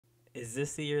Is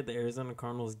this the year the Arizona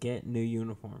Cardinals get new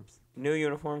uniforms? New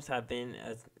uniforms have been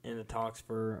in the talks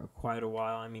for quite a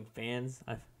while. I mean, fans,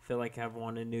 I feel like, have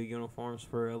wanted new uniforms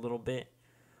for a little bit.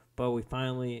 But we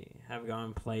finally have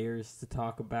gotten players to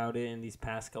talk about it in these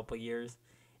past couple of years,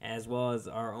 as well as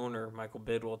our owner, Michael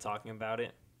Bidwell, talking about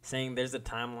it, saying there's a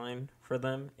timeline for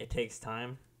them. It takes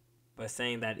time, but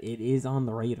saying that it is on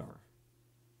the radar.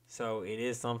 So it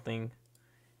is something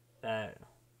that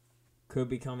could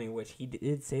be coming, which he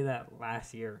did say that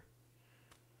last year.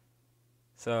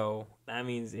 So that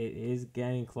means it is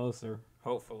getting closer,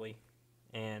 hopefully.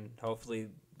 And hopefully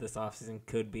this offseason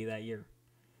could be that year.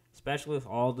 Especially with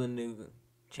all the new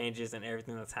changes and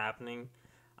everything that's happening.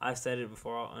 I've said it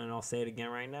before, and I'll say it again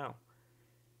right now.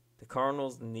 The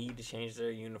Cardinals need to change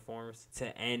their uniforms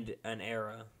to end an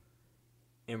era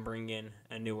and bring in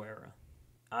a new era.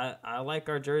 I like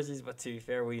our jerseys, but to be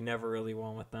fair, we never really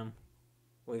won with them.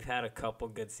 We've had a couple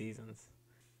good seasons.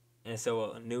 And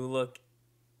so a new look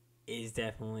is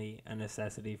definitely a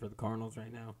necessity for the Cardinals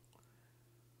right now.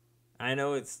 I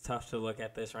know it's tough to look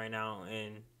at this right now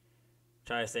and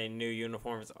try to say new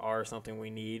uniforms are something we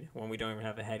need when we don't even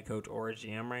have a head coach or a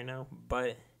GM right now,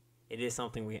 but it is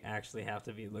something we actually have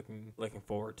to be looking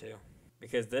forward to,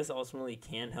 because this ultimately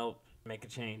can help make a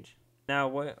change. Now,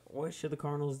 what should the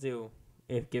Cardinals do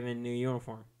if given new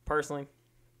uniform? Personally,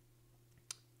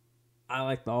 I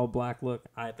like the all-black look.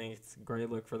 I think it's a great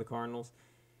look for the Cardinals.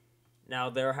 Now,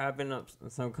 there have been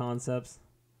some concepts,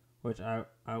 which I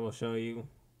will show you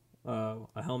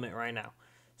a helmet right now.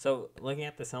 So, looking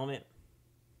at this helmet,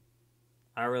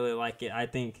 I really like it. I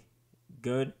think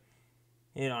good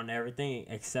hit on everything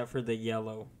except for the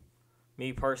yellow.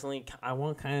 Me personally, I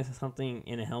want kind of something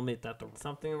in a helmet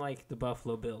something like the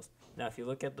Buffalo Bills. Now, if you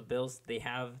look at the Bills, they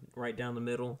have right down the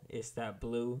middle, it's that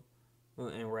blue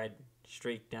and red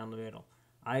streak down the middle.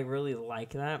 I really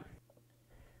like that.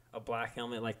 A black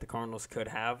helmet like the Cardinals could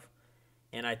have.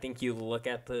 And I think you look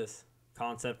at this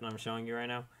concept I'm showing you right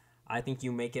now, I think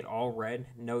you make it all red,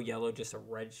 no yellow, just a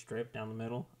red strip down the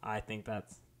middle. I think that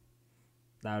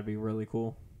would be really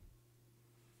cool.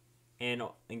 And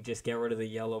just get rid of the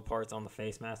yellow parts on the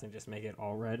face mask and just make it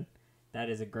all red. That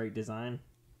is a great design.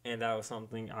 And that was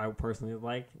something I personally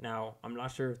like. Now, I'm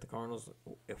not sure if the Cardinals,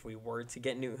 if we were to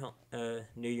get new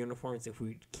uniforms, if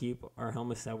we keep our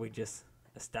helmets that we just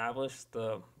established,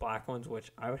 the black ones,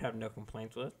 which I would have no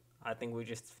complaints with. I think we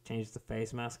just changed the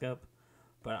face mask up,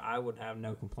 but I would have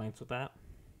no complaints with that.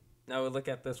 Now we look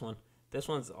at this one. This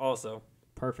one's also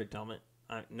perfect helmet.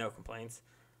 No complaints.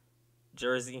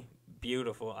 Jersey,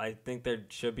 beautiful. I think there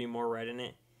should be more red in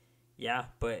it. Yeah,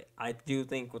 but I do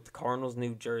think with the Cardinals'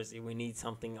 new jersey, we need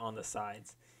something on the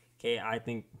sides. Okay, I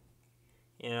think,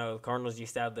 the Cardinals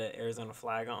used to have the Arizona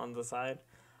flag on the side.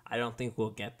 I don't think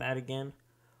we'll get that again.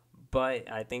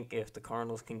 But I think if the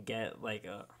Cardinals can get like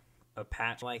a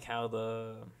patch like how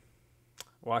the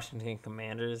Washington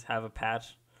Commanders have a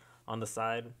patch on the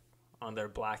side on their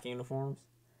black uniforms,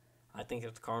 I think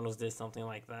if the Cardinals did something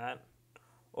like that,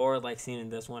 or like seen in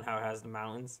this one how it has the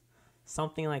mountains,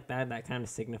 something like that kind of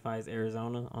signifies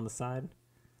Arizona on the side.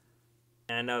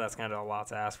 And I know that's kind of a lot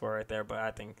to ask for right there, but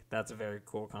I think that's a very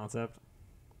cool concept.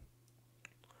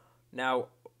 Now,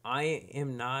 I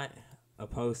am not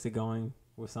opposed to going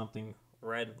with something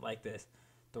red like this.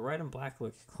 The red and black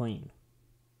looks clean.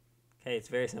 Okay, it's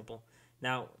very simple.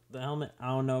 Now, the helmet, I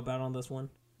don't know about on this one.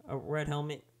 A red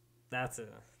helmet, that's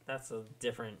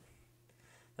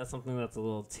something that's a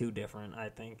little too different, I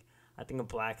think. I think a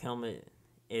black helmet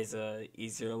is a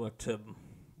easier look to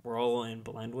roll and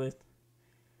blend with.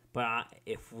 But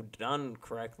if done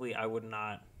correctly, I would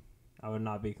not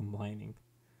be complaining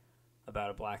about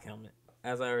a black helmet.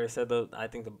 As I already said, though, I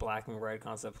think the black and red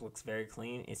concept looks very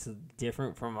clean. It's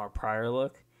different from our prior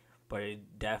look, but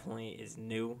it definitely is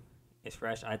new. It's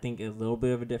fresh. I think a little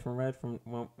bit of a different red from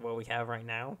what we have right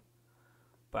now,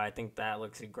 but I think that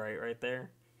looks great right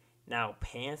there. Now,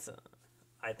 pants,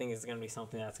 I think it's going to be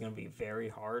something that's going to be very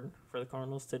hard for the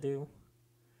Cardinals to do,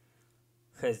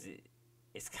 because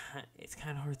it's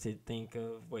kind of hard to think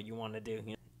of what you want to do.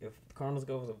 If the Cardinals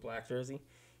go with a black jersey,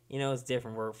 it's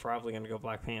different. We're probably going to go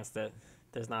black pants.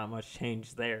 There's not much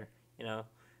change there.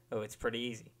 It's pretty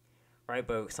easy, right?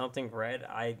 But something red,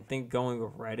 I think going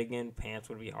with red again, pants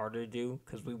would be harder to do,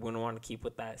 because we wouldn't want to keep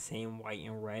with that same white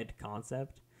and red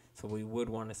concept. So we would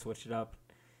want to switch it up.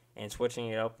 And switching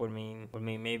it up would mean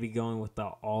maybe going with the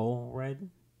all red,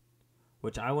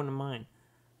 which I wouldn't mind.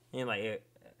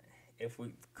 If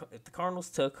the Cardinals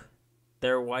took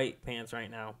their white pants right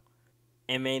now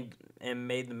and made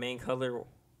the main color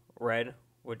red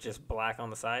with just black on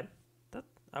the side,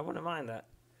 I wouldn't mind that.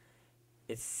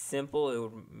 It's simple. It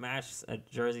would match a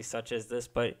jersey such as this,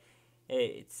 but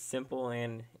It's simple,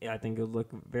 and I think it'll look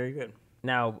very good.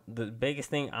 Now, the biggest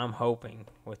thing I'm hoping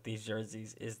with these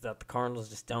jerseys is that the Cardinals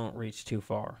just don't reach too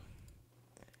far.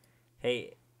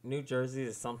 Hey, new jerseys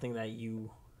is something that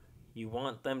you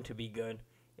want them to be good.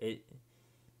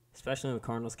 Especially in the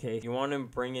Cardinals' case, you want to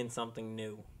bring in something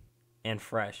new and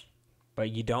fresh, but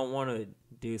you don't want to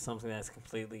do something that's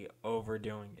completely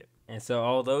overdoing it. And so,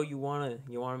 although you want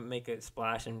to make a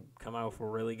splash and come out with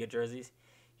really good jerseys,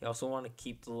 you also want to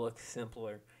keep the look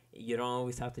simpler. You don't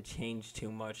always have to change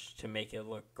too much to make it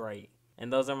look great.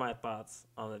 And those are my thoughts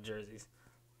on the jerseys.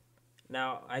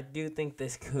 Now, I do think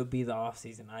this could be the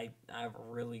offseason. I have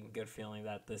a really good feeling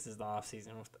that this is the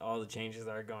offseason with all the changes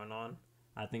that are going on.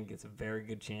 I think it's a very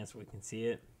good chance we can see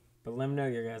it. But let me know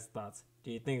your guys' thoughts.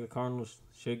 Do you think the Cardinals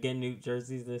should get new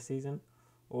jerseys this season?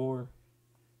 Or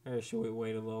should we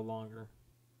wait a little longer?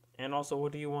 And also,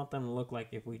 what do you want them to look like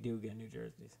if we do get new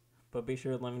jerseys? But be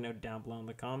sure to let me know down below in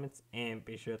the comments. And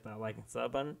be sure to hit that like and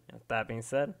sub button. And with that being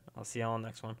said, I'll see y'all on the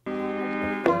next one.